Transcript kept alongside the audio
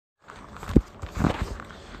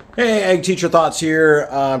Hey, Ag Teacher Thoughts here,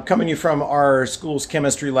 coming to you from our school's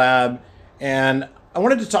chemistry lab. And I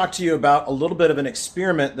wanted to talk to you about a little bit of an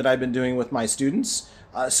experiment that I've been doing with my students,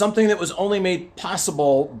 something that was only made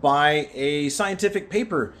possible by a scientific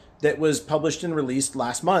paper that was published and released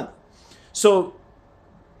last month. So,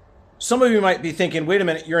 some of you might be thinking, wait a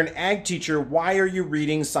minute, you're an ag teacher. Why are you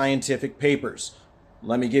reading scientific papers?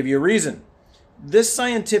 Let me give you a reason. This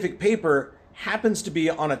scientific paper happens to be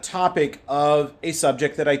on a topic of a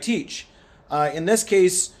subject that I teach. In this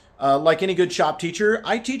case, like any good shop teacher,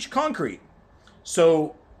 I teach concrete.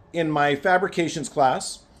 So in my fabrications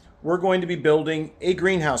class, we're going to be building a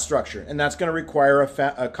greenhouse structure, and that's going to require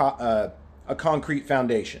a concrete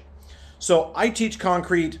foundation. So I teach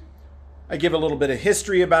concrete. I give a little bit of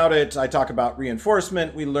history about it. I talk about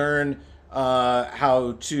reinforcement. We learn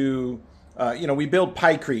how to, we build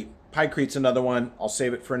pykrete. Pykrete's another one. I'll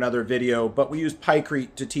save it for another video. But we use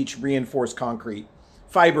pykrete to teach reinforced concrete,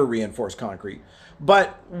 fiber reinforced concrete.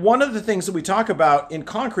 But one of the things that we talk about in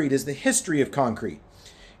concrete is the history of concrete.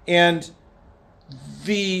 And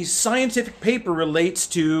the scientific paper relates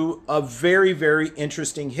to a very, very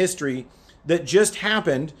interesting history that just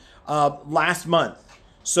happened last month.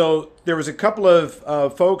 So there was a couple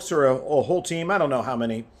of folks or a whole team, I don't know how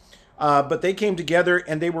many, but they came together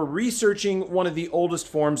and they were researching one of the oldest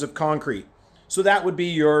forms of concrete. So that would be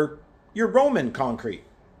your Roman concrete.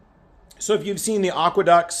 So if you've seen the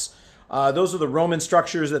aqueducts, those are the Roman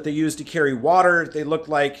structures that they used to carry water. They look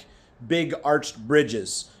like big arched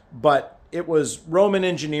bridges, but it was Roman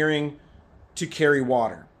engineering to carry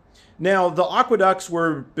water. Now, the aqueducts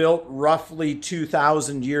were built roughly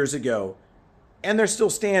 2,000 years ago, and they're still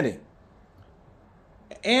standing.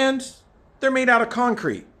 And they're made out of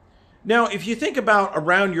concrete. Now, if you think about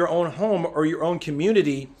around your own home or your own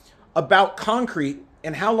community about concrete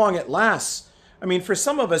and how long it lasts, I mean, for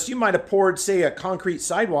some of us, you might have poured, say, a concrete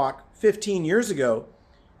sidewalk 15 years ago,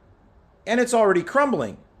 and it's already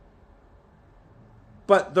crumbling.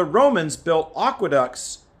 But the Romans built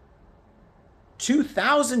aqueducts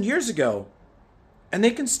 2,000 years ago, and they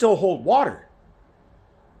can still hold water.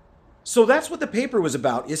 So that's what the paper was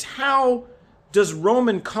about, is how does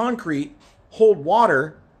Roman concrete hold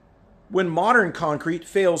water when modern concrete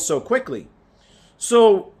fails so quickly?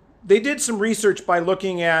 So they did some research by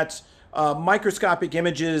looking at microscopic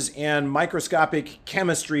images and microscopic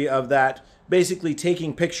chemistry of that, basically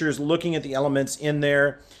taking pictures, looking at the elements in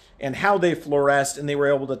there and how they fluoresced, and they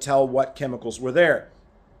were able to tell what chemicals were there.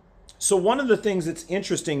 So one of the things that's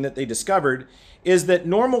interesting that they discovered is that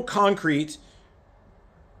normal concrete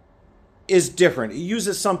is different. It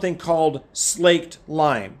uses something called slaked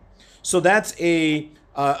lime. So that's a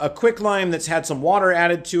quick lime that's had some water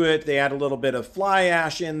added to it. They add a little bit of fly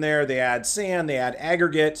ash in there. They add sand. They add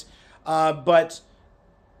aggregate. But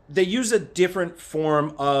they use a different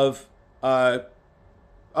form of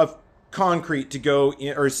concrete to go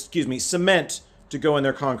in, or excuse me, cement to go in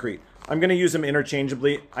their concrete. I'm going to use them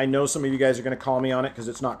interchangeably. I know some of you guys are going to call me on it because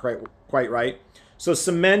it's not quite right. So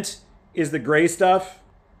cement is the gray stuff.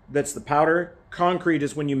 That's the powder. Concrete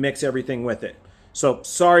is when you mix everything with it. So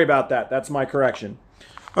sorry about that. That's my correction.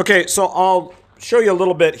 Okay, so I'll show you a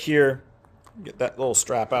little bit here. Get that little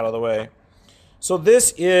strap out of the way. So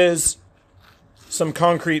this is some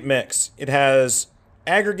concrete mix. It has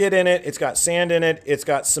aggregate in it. It's got sand in it. It's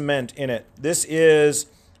got cement in it. This is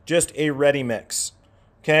just a ready mix.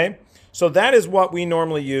 Okay, so that is what we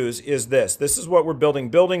normally use, is this. This is what we're building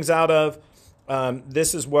buildings out of.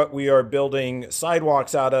 This is what we are building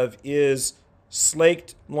sidewalks out of, is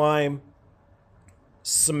slaked lime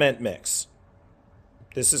cement mix.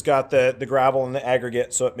 This has got the gravel and the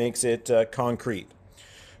aggregate, so it makes it concrete.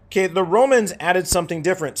 Okay, the Romans added something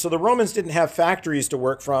different. So the Romans didn't have factories to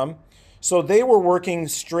work from, so they were working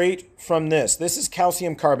straight from this. This is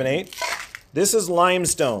calcium carbonate. This is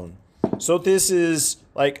limestone. So this is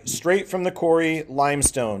like straight from the quarry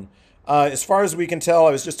limestone. As far as we can tell,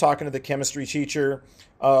 I was just talking to the chemistry teacher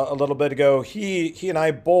a little bit ago. He and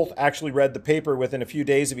I both actually read the paper within a few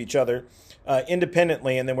days of each other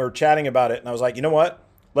independently, and then we were chatting about it. And I was like, you know what?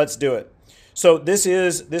 Let's do it. So this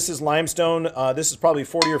is limestone. This is probably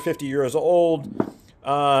 40 or 50 years old.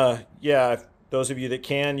 Yeah, those of you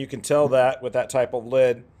that you can tell that with that type of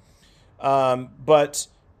lid. But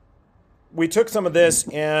we took some of this,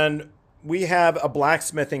 and we have a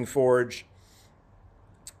blacksmithing forge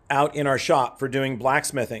out in our shop for doing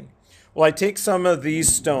blacksmithing. Well, I take some of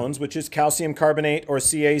these stones, which is calcium carbonate or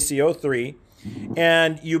CaCO3,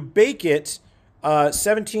 and you bake it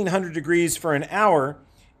 1700 degrees for an hour.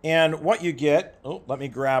 And what you get, oh, let me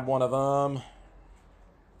grab one of them.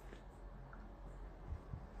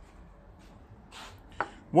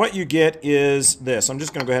 what you get is this. I'm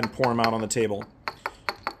just going to go ahead and pour them out on the table.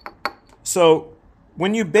 So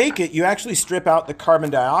when you bake it, you actually strip out the carbon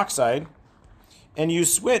dioxide and you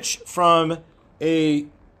switch from a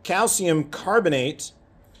calcium carbonate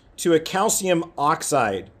to a calcium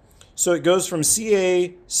oxide. So it goes from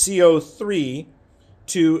CaCO3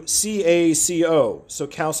 to CaCO, so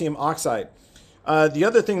calcium oxide. The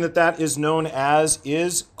other thing that is known as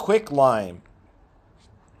is quicklime.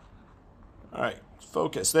 All right,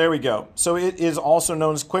 focus. There we go. So it is also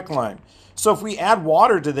known as quicklime. So if we add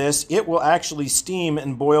water to this, it will actually steam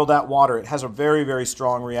and boil that water. It has a very, very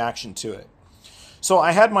strong reaction to it. So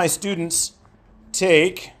I had my students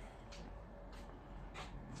take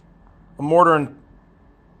a mortar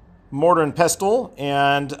and pestle,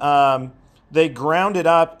 and they ground it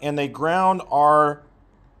up, and they ground our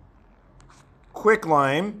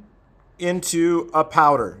quicklime into a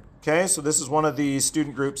powder. Okay, so this is one of the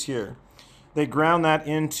student groups here. They ground that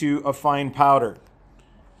into a fine powder.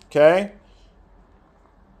 Okay,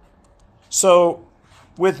 so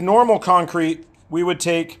with normal concrete, we would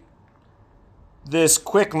take this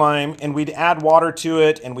quicklime and we'd add water to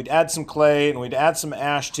it, and we'd add some clay, and we'd add some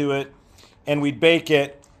ash to it, and we'd bake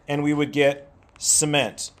it, and we would get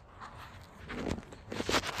cement.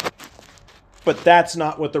 But that's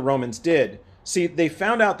not what the Romans did. See, they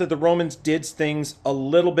found out that the Romans did things a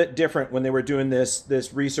little bit different when they were doing this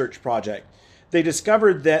research project. They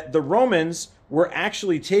discovered that the Romans were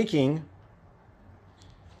actually taking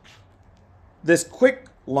this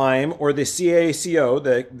quicklime, or the CaCO,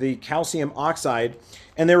 the calcium oxide,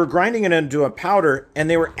 and they were grinding it into a powder, and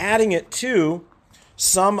they were adding it to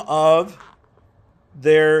some of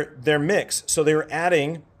their mix. So they were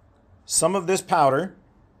adding some of this powder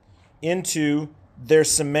into their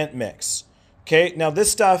cement mix. Okay, now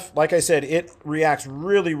this stuff, like I said, it reacts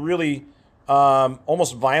really, really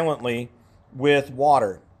almost violently with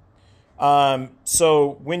water.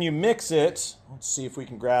 So when you mix it, let's see if we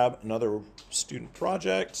can grab another student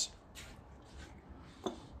project.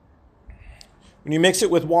 When you mix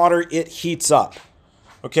it with water, it heats up.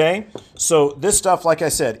 Okay, so this stuff, like I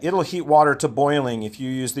said, it'll heat water to boiling if you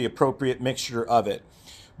use the appropriate mixture of it.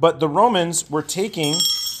 But the Romans were taking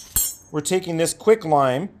this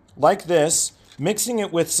quicklime like this, mixing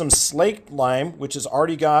it with some slaked lime, which has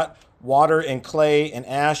already got water and clay and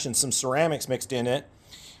ash and some ceramics mixed in it,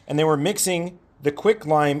 and they were mixing the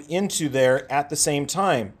quicklime into there at the same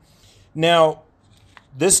time. Now,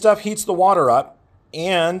 this stuff heats the water up,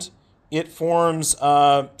 and it forms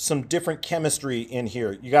some different chemistry in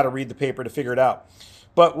here. You got to read the paper to figure it out.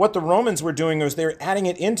 But what the Romans were doing was they were adding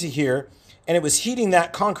it into here, and it was heating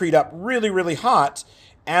that concrete up really, really hot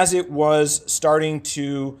as it was starting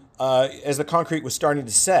to, as the concrete was starting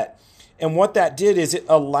to set. And what that did is it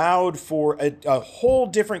allowed for a whole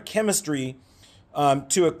different chemistry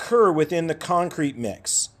to occur within the concrete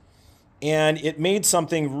mix. And it made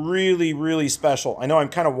something really, really special. I know I'm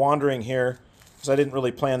kind of wandering here because I didn't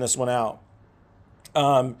really plan this one out.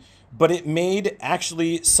 But it made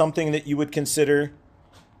actually something that you would consider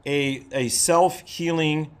a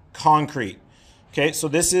self-healing concrete. Okay, so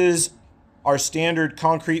this is our standard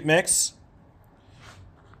concrete mix.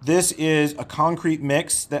 This is a concrete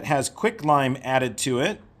mix that has quicklime added to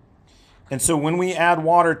it. And so when we add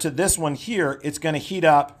water to this one here, it's going to heat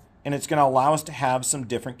up, and it's going to allow us to have some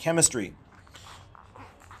different chemistry.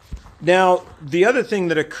 Now, the other thing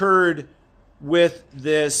that occurred with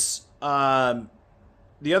this, the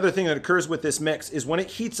other thing that occurs with this mix is when it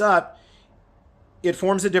heats up, it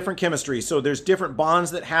forms a different chemistry. So there's different bonds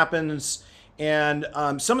that happens, and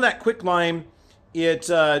some of that quicklime, it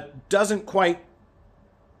doesn't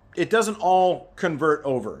all convert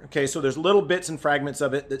over. Okay, so there's little bits and fragments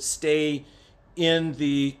of it that stay in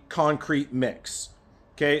the concrete mix.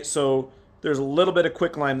 Okay, so there's a little bit of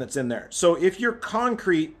quicklime that's in there. So if your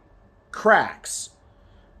concrete cracks,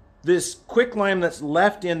 this quicklime that's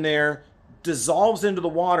left in there dissolves into the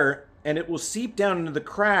water, and it will seep down into the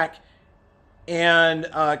crack and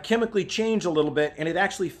chemically change a little bit, and it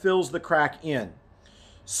actually fills the crack in.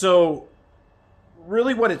 So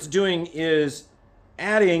really what it's doing is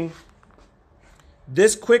adding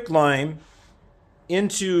this quicklime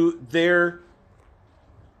into their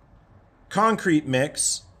concrete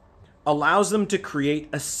mix allows them to create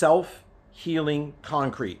a self-healing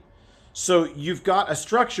concrete. So you've got a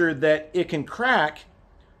structure that it can crack,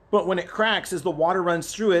 but when it cracks, as the water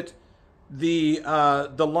runs through it, the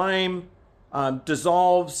lime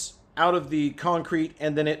dissolves out of the concrete,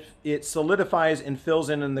 and then it solidifies and fills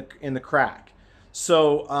in the crack.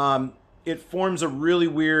 So it forms a really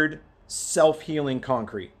weird self-healing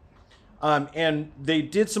concrete. And they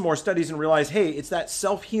did some more studies and realized, hey, it's that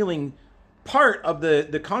self-healing part of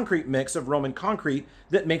the concrete mix of Roman concrete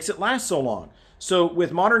that makes it last so long. So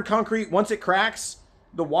with modern concrete, once it cracks,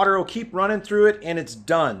 the water will keep running through it and it's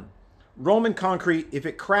done. Roman concrete, if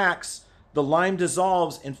it cracks, the lime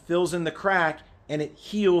dissolves and fills in the crack and it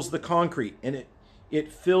heals the concrete and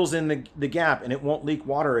it fills in the gap and it won't leak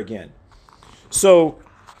water again. So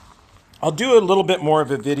I'll do a little bit more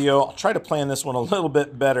of a video. I'll try to plan this one a little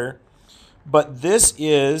bit better. But this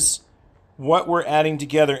is what we're adding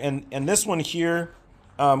together. And this one here,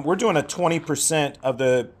 we're doing a 20% of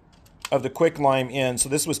the quicklime in. So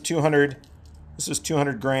this was 200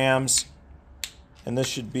 grams. And this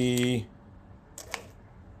should be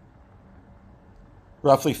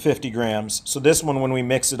roughly 50 grams. So this one, when we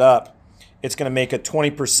mix it up, it's going to make a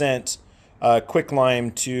 20%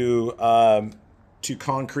 quicklime to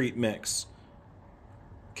concrete mix.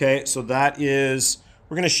 Okay, so that is,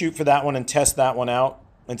 we're going to shoot for that one and test that one out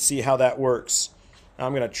and see how that works. Now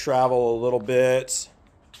I'm going to travel a little bit.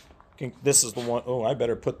 This is the one, oh, I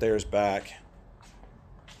better put theirs back.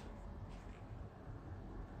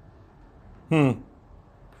 Seem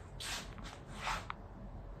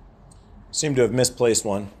to have misplaced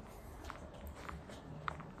one.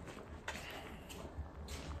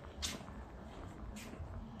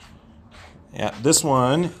 Yeah, this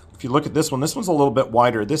one, if you look at this one's a little bit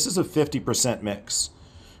wider. This is a 50% mix.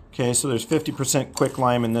 Okay, so there's 50%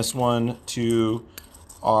 quicklime in this one to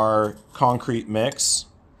our concrete mix.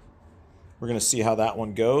 We're going to see how that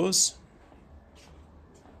one goes.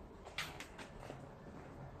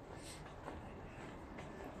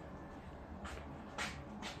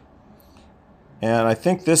 And I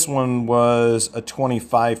think this one was a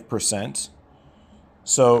 25%.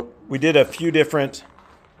 So we did a few different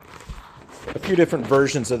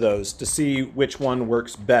versions of those to see which one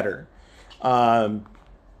works better.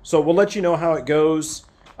 So we'll let you know how it goes.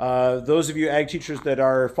 Those of you ag teachers that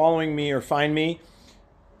are following me or find me,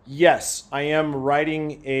 yes, I am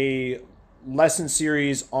writing a lesson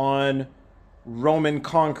series on Roman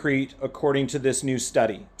concrete according to this new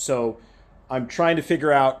study. So I'm trying to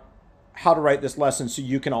figure out how to write this lesson so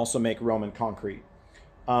you can also make Roman concrete.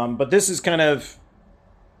 But this is kind of,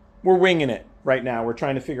 we're winging it right now. We're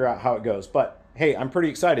trying to figure out how it goes. But hey, I'm pretty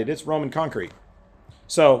excited. It's Roman concrete.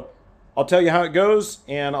 So I'll tell you how it goes,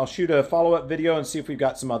 and I'll shoot a follow-up video and see if we've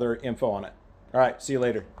got some other info on it. All right, see you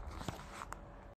later.